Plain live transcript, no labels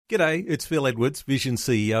G'day, it's Phil Edwards, Vision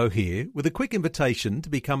CEO here, with a quick invitation to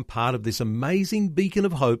become part of this amazing beacon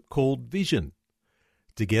of hope called Vision.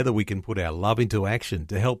 Together we can put our love into action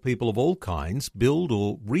to help people of all kinds build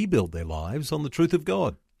or rebuild their lives on the truth of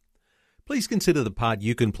God. Please consider the part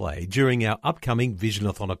you can play during our upcoming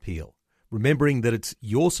Visionathon appeal, remembering that it's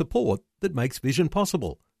your support that makes Vision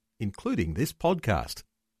possible, including this podcast.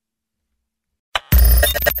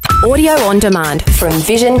 Audio on demand from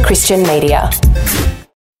Vision Christian Media.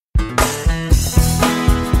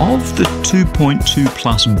 Of the 2.2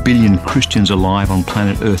 plus billion Christians alive on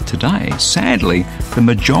planet Earth today, sadly, the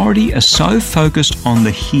majority are so focused on the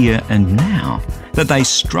here and now that they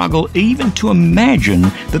struggle even to imagine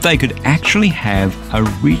that they could actually have a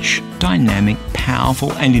rich, dynamic,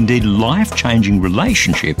 powerful and indeed life-changing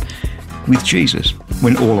relationship with Jesus,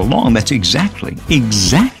 when all along that's exactly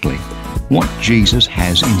what Jesus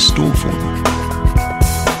has in store for them.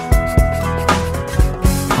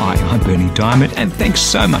 Hi, I'm Bernie Diamond, and thanks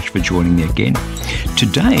so much for joining me again.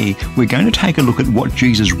 Today, we're going to take a look at what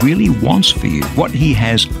Jesus really wants for you, what he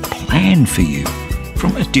has planned for you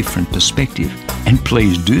from a different perspective. And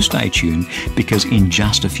please do stay tuned, because in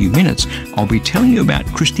just a few minutes, I'll be telling you about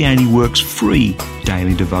Christianity Works' free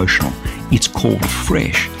daily devotional. It's called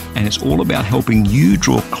Fresh, and it's all about helping you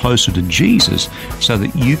draw closer to Jesus so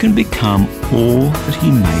that you can become all that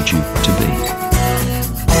he made you to be.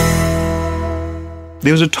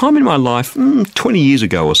 There was a time in my life, 20 years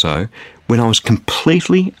ago or so, when I was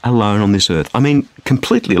completely alone on this earth. I mean,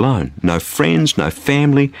 completely alone. No friends, no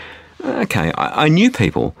family. Okay, I knew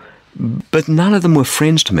people, but none of them were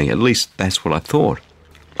friends to me. At least that's what I thought.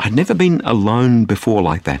 I'd never been alone before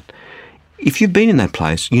like that. If you've been in that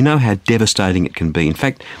place, you know how devastating it can be. In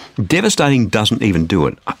fact, devastating doesn't even do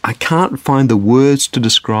it. I can't find the words to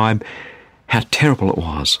describe how terrible it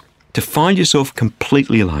was to find yourself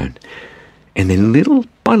completely alone. And then little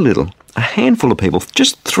by little, a handful of people,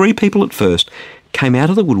 just 3 people at first, came out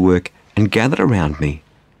of the woodwork and gathered around me,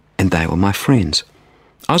 and they were my friends.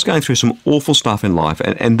 I was going through some awful stuff in life,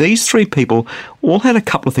 and these 3 people all had a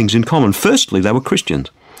couple of things in common. Firstly, they were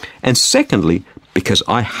Christians. And secondly, because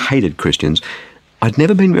I hated Christians, I'd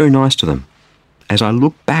never been very nice to them. As I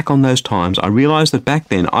look back on those times, I realised that back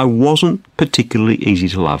then I wasn't particularly easy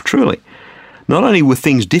to love, truly. Not only were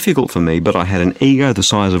things difficult for me, but I had an ego the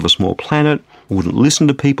size of a small planet, wouldn't listen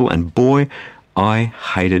to people, and boy, I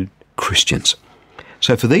hated Christians.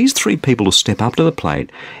 So for these 3 people to step up to the plate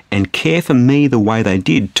and care for me the way they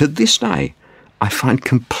did, to this day, I find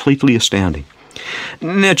completely astounding.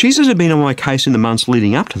 Now, Jesus had been on my case in the months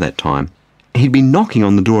leading up to that time. He'd been knocking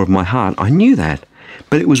on the door of my heart. I knew that.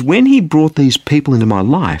 But it was when he brought these people into my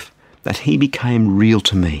life that he became real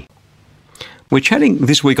to me. We're chatting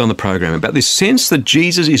this week on the program about this sense that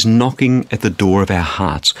Jesus is knocking at the door of our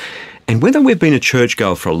hearts. And whether we've been a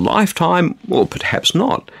churchgoer for a lifetime, or perhaps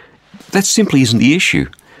not, that simply isn't the issue.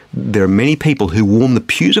 There are many people who warm the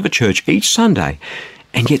pews of a church each Sunday,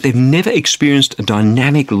 and yet they've never experienced a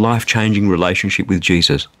dynamic, life-changing relationship with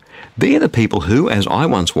Jesus. They're the people who, as I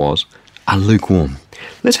once was, are lukewarm.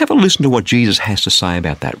 Let's have a listen to what Jesus has to say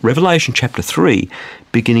about that. Revelation chapter 3,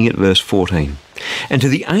 beginning at verse 14. And to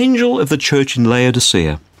the angel of the church in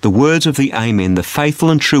Laodicea, the words of the Amen, the faithful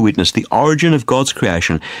and true witness, the origin of God's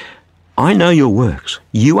creation, I know your works.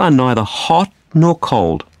 You are neither hot nor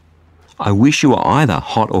cold. I wish you were either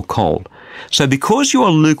hot or cold. So because you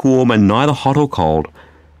are lukewarm and neither hot or cold,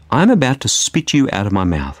 I am about to spit you out of my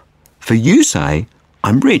mouth. For you say,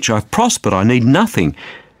 I'm rich, I've prospered, I need nothing.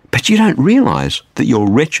 But you don't realize that you're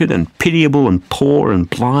wretched and pitiable and poor and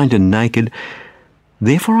blind and naked.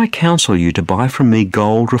 Therefore I counsel you to buy from me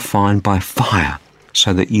gold refined by fire,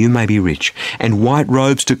 so that you may be rich, and white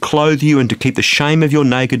robes to clothe you and to keep the shame of your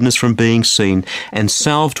nakedness from being seen, and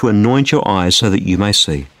salve to anoint your eyes so that you may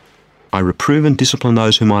see. I reprove and discipline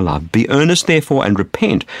those whom I love. Be earnest, therefore, and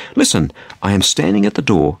repent. Listen, I am standing at the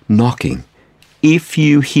door, knocking. If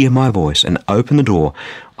you hear my voice and open the door,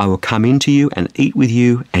 I will come into you and eat with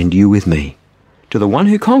you and you with me. To the one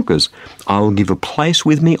who conquers, I will give a place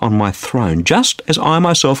with me on my throne, just as I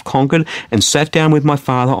myself conquered and sat down with my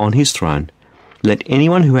Father on his throne. Let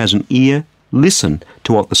anyone who has an ear listen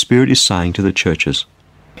to what the Spirit is saying to the churches.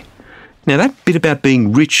 Now, that bit about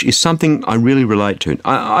being rich is something I really relate to.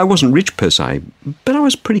 I wasn't rich per se, but I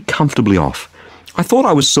was pretty comfortably off. I thought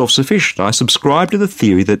I was self-sufficient. I subscribed to the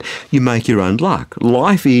theory that you make your own luck.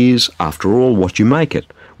 Life is, after all, what you make it.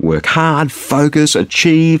 Work hard, focus,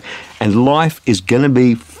 achieve, and life is going to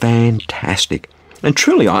be fantastic. And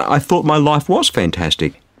truly, I thought my life was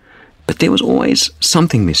fantastic. But there was always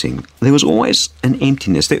something missing. There was always an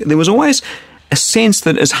emptiness. There was always a sense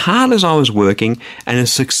that as hard as I was working and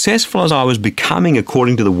as successful as I was becoming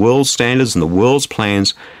according to the world's standards and the world's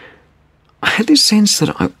plans, I had this sense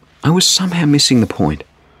that I was somehow missing the point.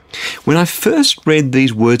 When I first read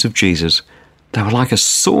these words of Jesus, they were like a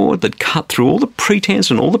sword that cut through all the pretense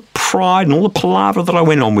and all the pride and all the palaver that I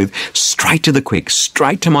went on with, straight to the quick,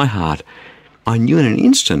 straight to my heart. I knew in an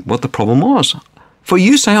instant what the problem was. For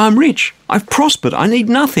you say, I'm rich, I've prospered, I need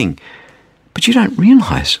nothing. But you don't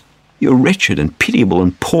realise you're wretched and pitiable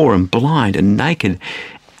and poor and blind and naked.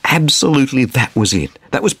 Absolutely, that was it.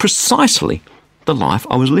 That was precisely the life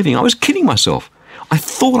I was living. I was kidding myself. I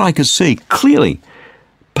thought I could see clearly,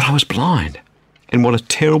 but I was blind. And what a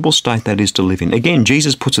terrible state that is to live in. Again,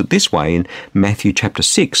 Jesus puts it this way in Matthew chapter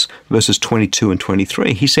 6, verses 22 and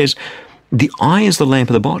 23. He says, the eye is the lamp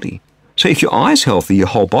of the body. So if your eye is healthy, your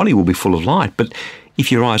whole body will be full of light. But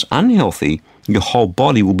if your eye is unhealthy, your whole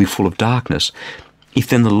body will be full of darkness. If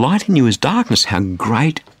then the light in you is darkness, how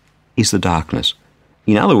great is the darkness?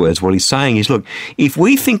 In other words, what he's saying is, look, if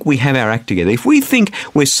we think we have our act together, if we think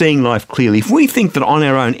we're seeing life clearly, if we think that on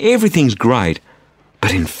our own everything's great,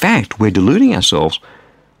 but in fact we're deluding ourselves,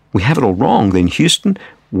 we have it all wrong, then Houston,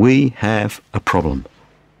 we have a problem.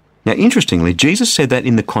 Now, interestingly, Jesus said that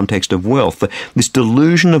in the context of wealth, this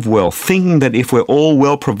delusion of wealth, thinking that if we're all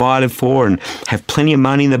well provided for and have plenty of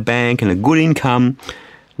money in the bank and a good income,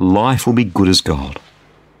 life will be good as gold.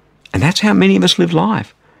 And that's how many of us live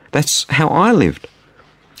life. That's how I lived.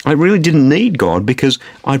 I really didn't need God because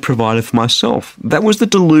I'd provided for myself. That was the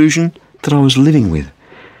delusion that I was living with.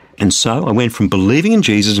 And so I went from believing in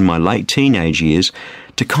Jesus in my late teenage years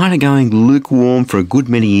to kind of going lukewarm for a good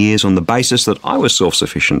many years on the basis that I was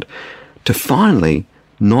self-sufficient, to finally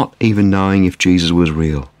not even knowing if Jesus was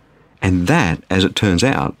real. And that, as it turns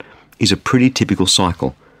out, is a pretty typical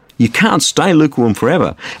cycle. You can't stay lukewarm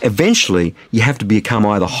forever. Eventually, you have to become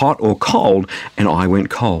either hot or cold, and I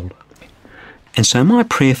went cold. And so my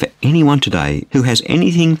prayer for anyone today who has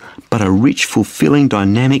anything but a rich, fulfilling,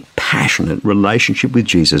 dynamic, passionate relationship with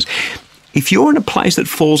Jesus, if you're in a place that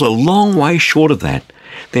falls a long way short of that,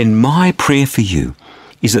 then my prayer for you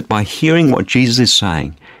is that by hearing what Jesus is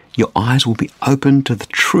saying, your eyes will be open to the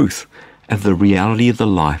truth of the reality of the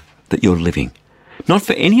life that you're living. Not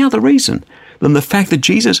for any other reason than the fact that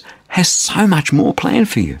Jesus has so much more planned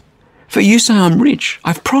for you. For you say, I'm rich,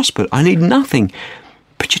 I've prospered, I need nothing.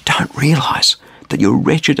 But you don't realise that you're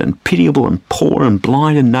wretched and pitiable and poor and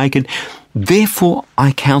blind and naked. Therefore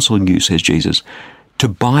I counsel you, says Jesus, to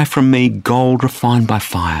buy from me gold refined by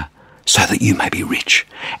fire, so that you may be rich,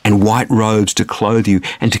 and white robes to clothe you,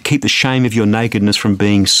 and to keep the shame of your nakedness from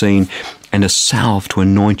being seen, and a salve to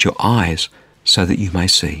anoint your eyes, so that you may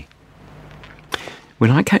see.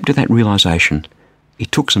 When I came to that realisation,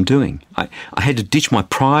 it took some doing. I had to ditch my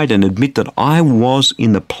pride and admit that I was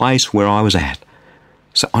in the place where I was at.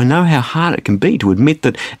 So I know how hard it can be to admit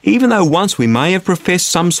that even though once we may have professed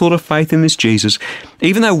some sort of faith in this Jesus,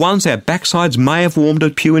 even though once our backsides may have warmed a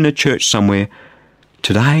pew in a church somewhere,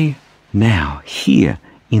 today, now, here,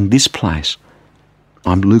 in this place,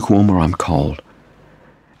 I'm lukewarm or I'm cold.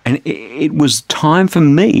 And it was time for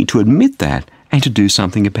me to admit that and to do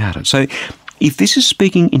something about it. So if this is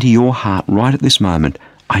speaking into your heart right at this moment,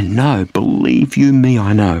 I know, believe you me,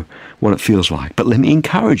 I know what it feels like. But let me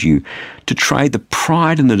encourage you to trade the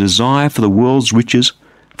pride and the desire for the world's riches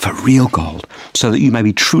for real gold, so that you may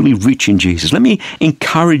be truly rich in Jesus. Let me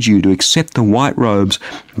encourage you to accept the white robes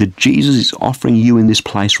that Jesus is offering you in this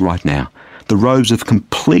place right now. The robes of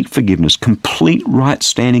complete forgiveness, complete right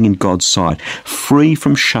standing in God's sight, free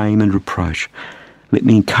from shame and reproach. Let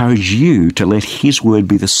me encourage you to let His word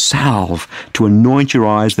be the salve to anoint your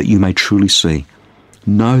eyes that you may truly see.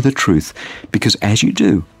 Know the truth, because as you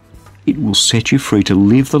do, it will set you free to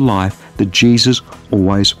live the life that Jesus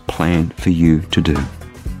always planned for you to do.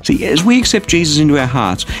 See, as we accept Jesus into our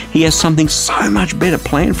hearts, He has something so much better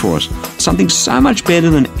planned for us, something so much better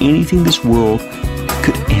than anything this world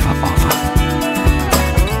could ever offer.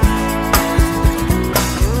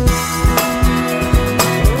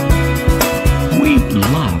 We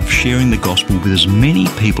love sharing the gospel with as many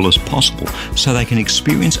people as possible so they can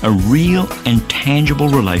experience a real and tangible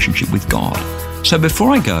relationship with God. So before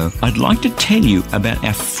I go, I'd like to tell you about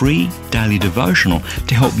our free daily devotional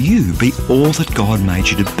to help you be all that God made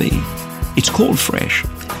you to be. It's called Fresh.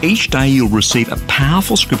 Each day you'll receive a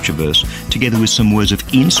powerful scripture verse together with some words of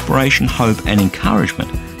inspiration, hope and encouragement.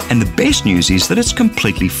 And the best news is that it's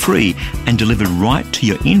completely free and delivered right to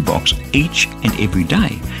your inbox each and every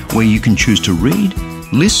day, where you can choose to read,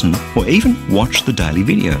 listen, or even watch the daily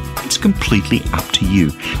video. It's completely up to you.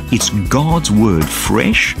 It's God's Word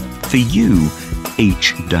fresh for you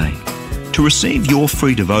each day. To receive your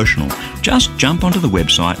free devotional, just jump onto the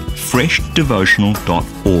website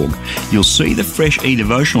freshdevotional.org. You'll see the Fresh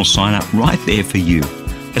e-devotional sign up right there for you.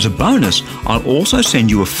 As a bonus, I'll also send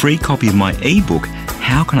you a free copy of my ebook,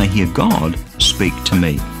 How Can I Hear God Speak to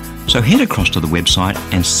Me? So head across to the website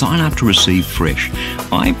and sign up to receive Fresh.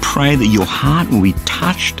 I pray that your heart will be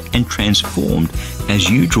touched and transformed as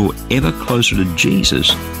you draw ever closer to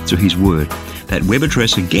Jesus through His Word. That web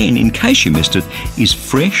address again, in case you missed it, is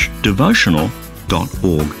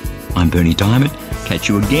freshdevotional.org. I'm Bernie Diamond. Catch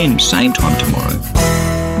you again, same time tomorrow,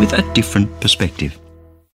 with a different perspective.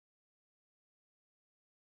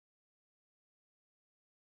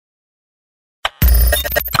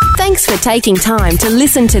 Thanks for taking time to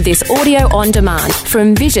listen to this audio on demand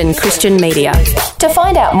from Vision Christian Media. To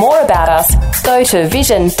find out more about us, go to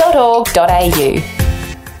vision.org.au.